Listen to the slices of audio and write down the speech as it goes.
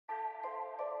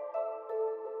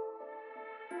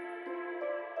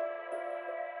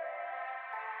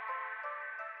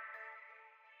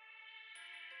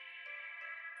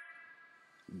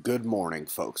Good morning,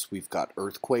 folks. We've got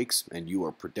earthquakes, and you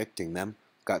are predicting them.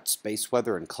 Got space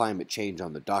weather and climate change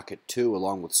on the docket, too,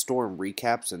 along with storm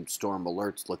recaps and storm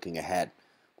alerts looking ahead.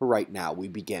 But right now, we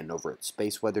begin over at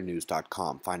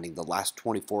spaceweathernews.com, finding the last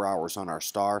 24 hours on our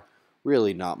star.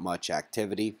 Really not much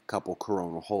activity. Couple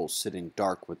coronal holes sitting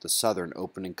dark with the southern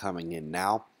opening coming in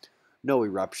now. No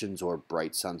eruptions or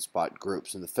bright sunspot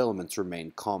groups, and the filaments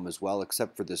remain calm as well,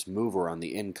 except for this mover on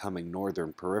the incoming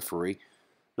northern periphery.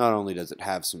 Not only does it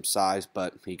have some size,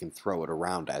 but he can throw it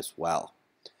around as well.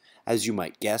 As you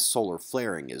might guess, solar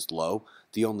flaring is low.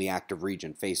 The only active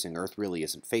region facing Earth really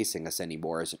isn't facing us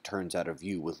anymore as it turns out of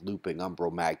view with looping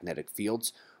umbral magnetic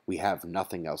fields. We have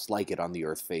nothing else like it on the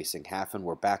Earth-facing half, and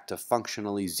we're back to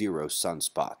functionally zero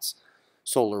sunspots.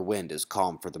 Solar wind is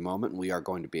calm for the moment, and we are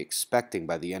going to be expecting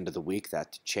by the end of the week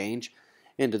that to change.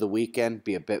 Into the weekend,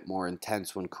 be a bit more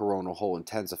intense when coronal hole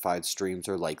intensified streams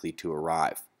are likely to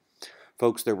arrive.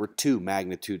 Folks, there were two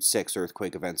magnitude 6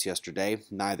 earthquake events yesterday.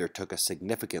 Neither took a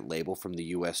significant label from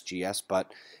the USGS,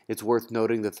 but it's worth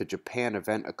noting that the Japan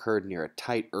event occurred near a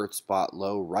tight Earth spot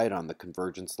low right on the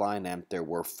convergence line, and there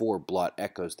were 4 blot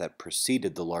echoes that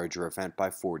preceded the larger event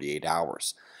by 48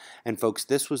 hours. And folks,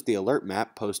 this was the alert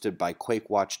map posted by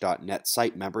QuakeWatch.net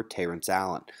site member Terrence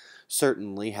Allen.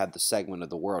 Certainly had the segment of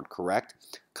the world correct.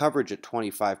 Coverage at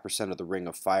 25% of the Ring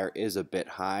of Fire is a bit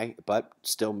high, but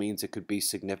still means it could be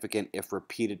significant if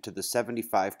repeated to the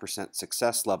 75%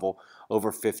 success level over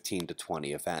 15 to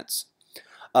 20 events.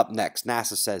 Up next,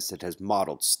 NASA says it has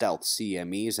modeled stealth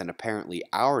CMEs, and apparently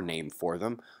our name for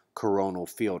them, coronal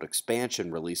field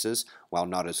expansion releases, while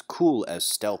not as cool as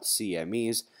stealth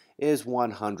CMEs, is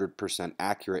 100%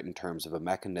 accurate in terms of a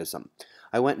mechanism.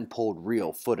 I went and pulled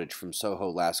real footage from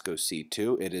SOHO LASCO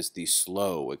C2. It is the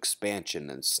slow expansion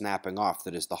and snapping off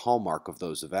that is the hallmark of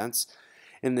those events.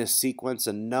 In this sequence,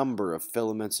 a number of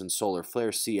filaments and solar flare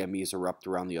CMEs erupt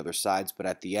around the other sides, but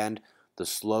at the end, the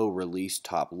slow release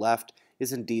top left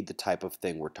is indeed the type of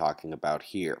thing we're talking about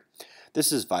here.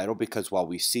 This is vital because while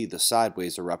we see the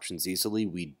sideways eruptions easily,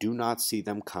 we do not see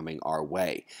them coming our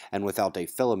way, and without a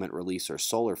filament release or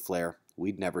solar flare,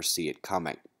 we'd never see it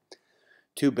coming.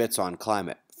 2 bits on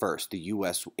climate. First, the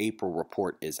U.S. April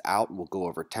report is out. We'll go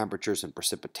over temperatures and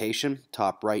precipitation.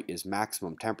 Top right is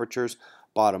maximum temperatures.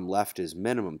 Bottom left is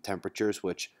minimum temperatures,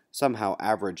 which somehow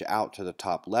average out to the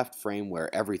top left frame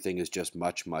where everything is just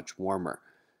much, much warmer.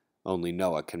 Only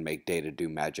Noah can make data do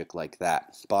magic like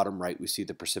that. Bottom right, we see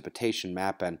the precipitation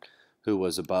map and who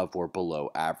was above or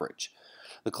below average.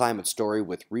 The climate story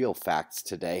with real facts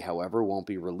today, however, won't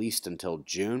be released until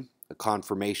June. A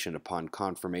confirmation upon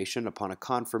confirmation upon a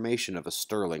confirmation of a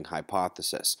sterling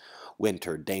hypothesis.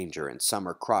 Winter, danger, and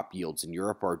summer crop yields in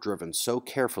Europe are driven so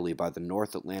carefully by the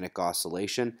North Atlantic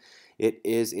Oscillation, it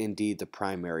is indeed the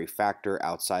primary factor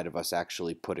outside of us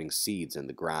actually putting seeds in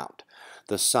the ground.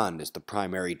 The sun is the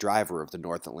primary driver of the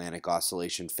North Atlantic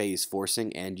Oscillation phase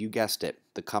forcing, and you guessed it,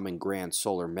 the coming grand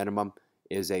solar minimum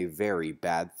is a very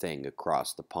bad thing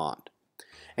across the pond.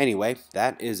 Anyway,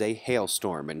 that is a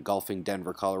hailstorm engulfing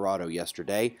Denver, Colorado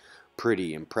yesterday.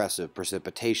 Pretty impressive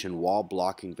precipitation wall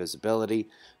blocking visibility.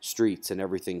 Streets and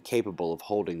everything capable of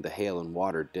holding the hail and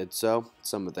water did so.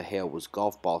 Some of the hail was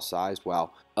golf ball sized,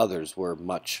 while others were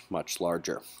much, much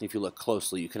larger. If you look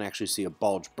closely, you can actually see a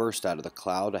bulge burst out of the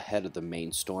cloud ahead of the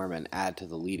main storm and add to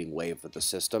the leading wave of the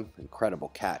system. Incredible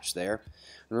catch there.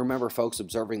 And remember, folks,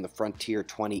 observing the Frontier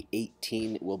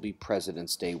 2018 will be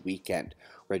President's Day weekend.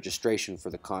 Registration for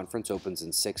the conference opens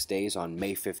in 6 days on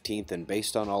May 15th, and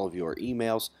based on all of your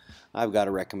emails, I've got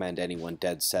to recommend anyone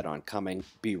dead set on coming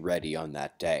be ready on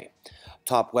that day.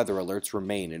 Top weather alerts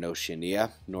remain in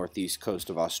Oceania, northeast coast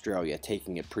of Australia,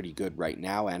 taking it pretty good right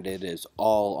now, and it is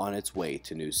all on its way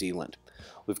to New Zealand.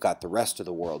 We've got the rest of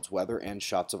the world's weather and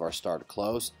shots of our star to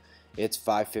close. It's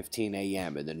 5:15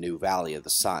 a.m. in the new Valley of the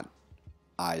Sun.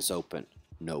 Eyes open,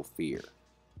 no fear.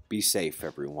 Be safe,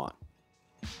 everyone.